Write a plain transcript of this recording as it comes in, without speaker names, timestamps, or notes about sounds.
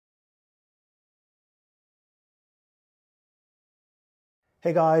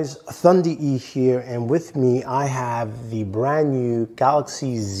Hey guys, Thunder E here, and with me I have the brand new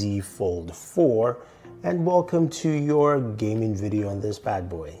Galaxy Z Fold 4, and welcome to your gaming video on this bad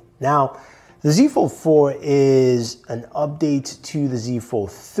boy. Now, the Z Fold 4 is an update to the Z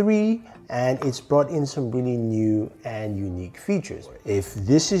Fold 3, and it's brought in some really new and unique features. If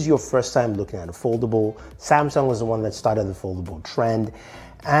this is your first time looking at a foldable, Samsung was the one that started the foldable trend,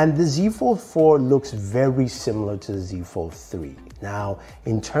 and the Z Fold 4 looks very similar to the Z Fold 3. Now,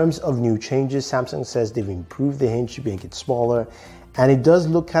 in terms of new changes, Samsung says they've improved the hinge to make it smaller, and it does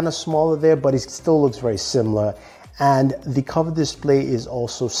look kind of smaller there, but it still looks very similar. And the cover display is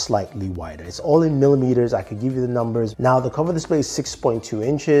also slightly wider. It's all in millimeters. I could give you the numbers. Now, the cover display is 6.2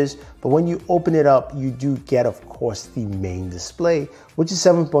 inches, but when you open it up, you do get, of course, the main display, which is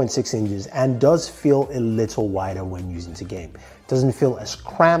 7.6 inches and does feel a little wider when using the game. It doesn't feel as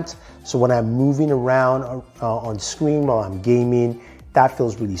cramped, so when I'm moving around on screen while I'm gaming, that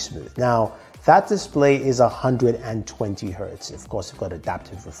feels really smooth. Now, that display is 120 Hertz. Of course, you've got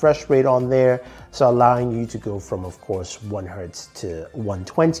adaptive refresh rate on there, so allowing you to go from, of course, 1 Hertz to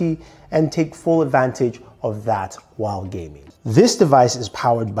 120 and take full advantage of that while gaming. This device is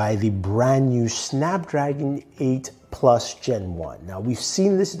powered by the brand new Snapdragon 8 Plus Gen 1. Now, we've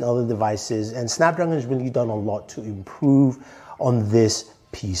seen this in other devices, and Snapdragon has really done a lot to improve on this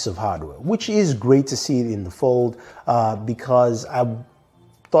piece of hardware, which is great to see it in the Fold because I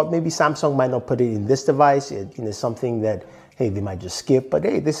thought maybe Samsung might not put it in this device. It's something that, hey, they might just skip. But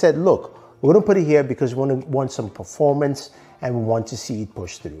hey, they said, look, we're gonna put it here because we want some performance and we want to see it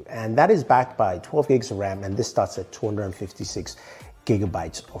push through. And that is backed by 12 gigs of RAM, and this starts at 256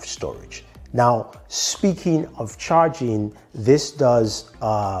 gigabytes of storage. Now, speaking of charging, this does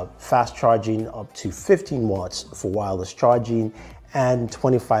fast charging up to 15 watts for wireless charging and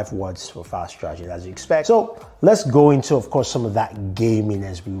 25 watts for fast charging, as you expect. So let's go into, of course, some of that gaming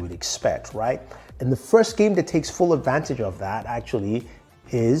as we would expect, right? And the first game that takes full advantage of that actually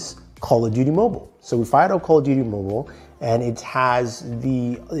is Call of Duty Mobile. So we fired up Call of Duty Mobile, and it has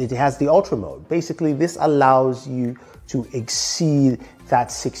the Ultra mode. Basically, this allows you to exceed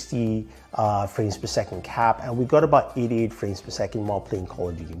that 60 frames per second cap, and we got about 88 frames per second while playing Call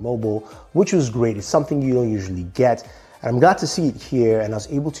of Duty Mobile, which was great. It's something you don't usually get. And I'm glad to see it here, and I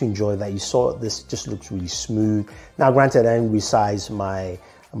was able to enjoy that. You saw this just looks really smooth. Now, granted, I didn't resize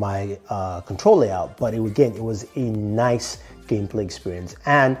my control layout, but it was a nice gameplay experience.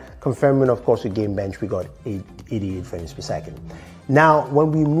 And confirming, of course, with Game Bench, we got 88 frames per second. Now,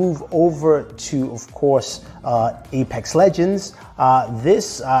 when we move over to, of course, Apex Legends,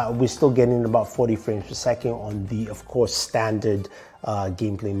 we're still getting about 40 frames per second on the, of course, standard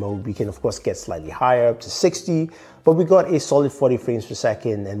gameplay mode. We can, of course, get slightly higher, up to 60, but we got a solid 40 frames per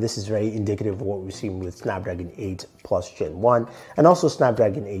second, and this is very indicative of what we've seen with Snapdragon 8 Plus Gen 1, and also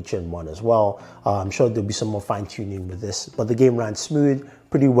Snapdragon 8 Gen 1 as well. I'm sure there'll be some more fine-tuning with this, but the game ran smooth,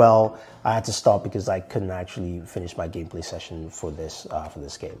 pretty well. I had to stop because I couldn't actually finish my gameplay session for this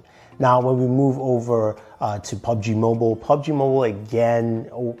game. Now, when we move over to PUBG Mobile,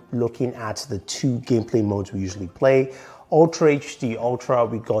 again, looking at the two gameplay modes we usually play. Ultra HD Ultra,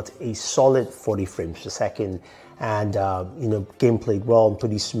 we got a solid 40 frames per second, and game played well and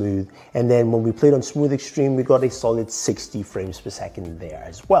pretty smooth. And then when we played on Smooth Extreme, we got a solid 60 frames per second there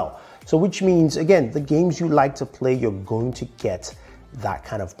as well. So which means, again, the games you like to play, you're going to get that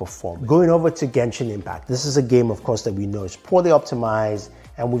kind of performance. Going over to Genshin Impact, this is a game, of course, that we know is poorly optimized,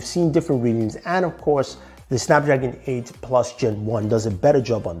 and we've seen different readings, and of course, the Snapdragon 8 Plus Gen 1 does a better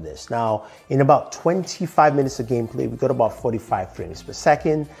job on this. Now, in about 25 minutes of gameplay, we got about 45 frames per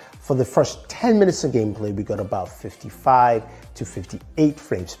second. For the first 10 minutes of gameplay, we got about 55 to 58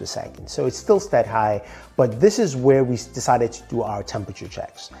 frames per second. So it's still stat high, but this is where we decided to do our temperature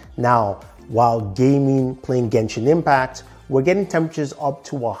checks. Now, while gaming, playing Genshin Impact, we're getting temperatures up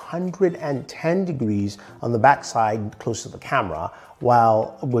to 110 degrees on the backside close to the camera,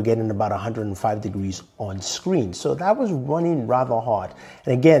 while we're getting about 105 degrees on screen. So that was running rather hot.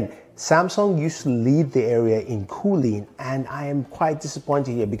 And again, Samsung used to lead the area in cooling, and I am quite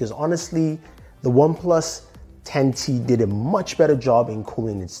disappointed here because honestly, the OnePlus 10T did a much better job in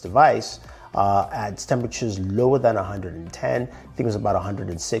cooling its device at temperatures lower than 110. I think it was about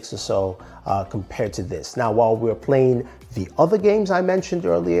 106 or so compared to this. Now, while we're playing the other games I mentioned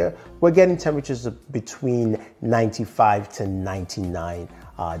earlier, we're getting temperatures between 95 to 99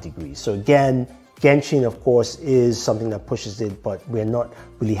 degrees. So again, Genshin, of course, is something that pushes it, but we're not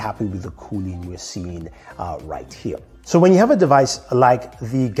really happy with the cooling we're seeing right here. So when you have a device like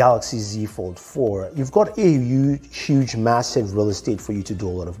the Galaxy Z Fold 4, you've got a huge, massive real estate for you to do a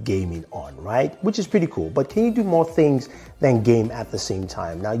lot of gaming on, right? Which is pretty cool, but can you do more things than game at the same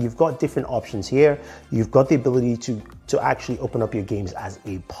time? Now you've got different options here. You've got the ability to actually open up your games as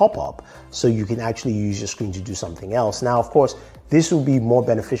a pop-up, so you can actually use your screen to do something else. Now, of course, this will be more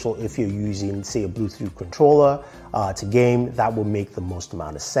beneficial if you're using, say, a Bluetooth controller to game. That will make the most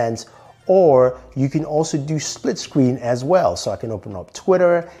amount of sense. Or you can also do split screen as well. So I can open up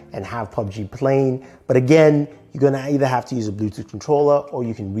Twitter and have PUBG playing. But again, you're gonna either have to use a Bluetooth controller or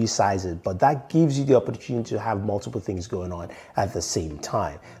you can resize it. But that gives you the opportunity to have multiple things going on at the same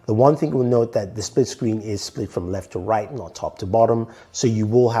time. The one thing we'll note that the split screen is split from left to right, not top to bottom. So you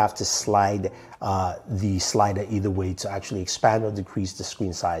will have to slide the slider either way to actually expand or decrease the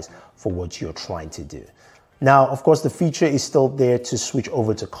screen size for what you're trying to do. Now, of course, the feature is still there to switch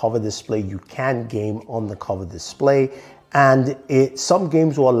over to cover display. You can game on the cover display, and some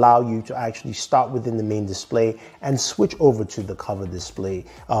games will allow you to actually start within the main display and switch over to the cover display,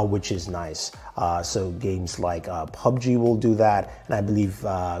 which is nice. So games like PUBG will do that, and I believe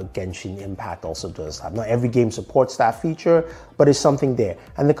Genshin Impact also does that. Not every game supports that feature, but it's something there.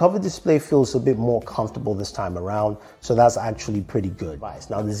 And the cover display feels a bit more comfortable this time around, so that's actually pretty good.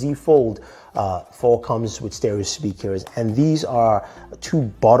 Now the Z Fold 4 comes with stereo speakers, and these are two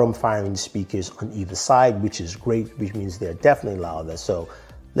bottom firing speakers on either side, which is great, which means they're definitely louder. So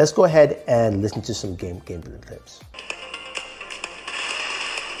let's go ahead and listen to some gameplay clips.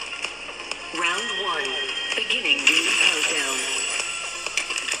 Round 1, beginning the countdown.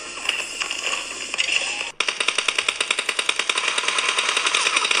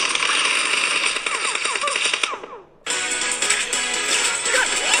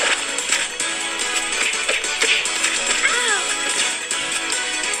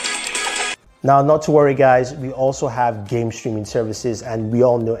 Now, not to worry guys, we also have game streaming services, and we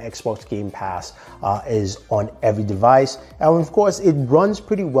all know Xbox Game Pass is on every device. And of course, it runs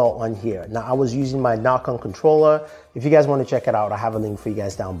pretty well on here. Now, I was using my Nacon controller. If you guys want to check it out, I have a link for you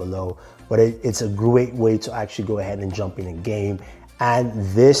guys down below. But it's a great way to actually go ahead and jump in a game. And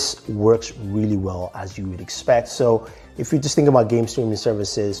this works really well, as you would expect. So if you're just thinking about game streaming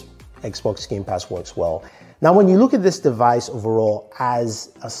services, Xbox Game Pass works well. Now, when you look at this device overall as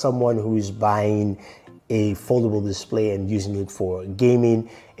someone who is buying a foldable display and using it for gaming,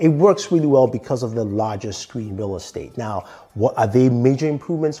 it works really well because of the larger screen real estate. Now, what are they major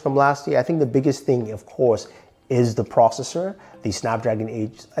improvements from last year? I think the biggest thing, of course, is the processor. The Snapdragon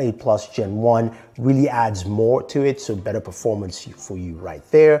 8 Plus Gen 1 really adds more to it, so better performance for you right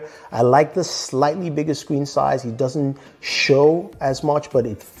there. I like the slightly bigger screen size. It doesn't show as much, but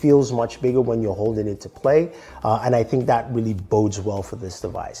it feels much bigger when you're holding it to play. And I think that really bodes well for this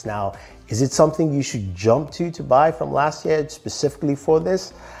device. Now, is it something you should jump to buy from last year specifically for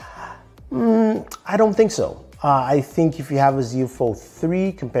this? I don't think so. I think if you have a Z Fold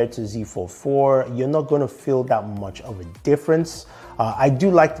 3 compared to Z Fold 4, you're not going to feel that much of a difference. I do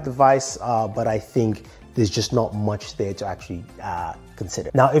like the device, but I think there's just not much there to actually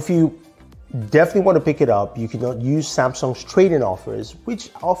consider. Now, if you definitely want to pick it up, you can use Samsung's trade-in offers, which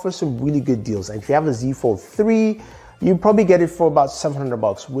offers some really good deals. And if you have a Z Fold 3, you probably get it for about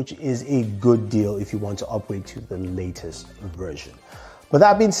 $700, which is a good deal if you want to upgrade to the latest version. But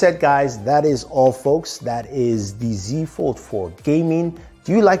that being said, guys, that is all, folks. That is the Z Fold 4 gaming.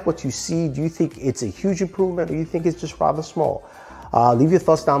 Do you like what you see? Do you think it's a huge improvement, or do you think it's just rather small? Leave your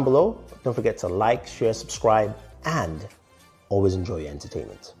thoughts down below. Don't forget to like, share, subscribe, and always enjoy your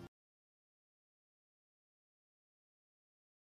entertainment.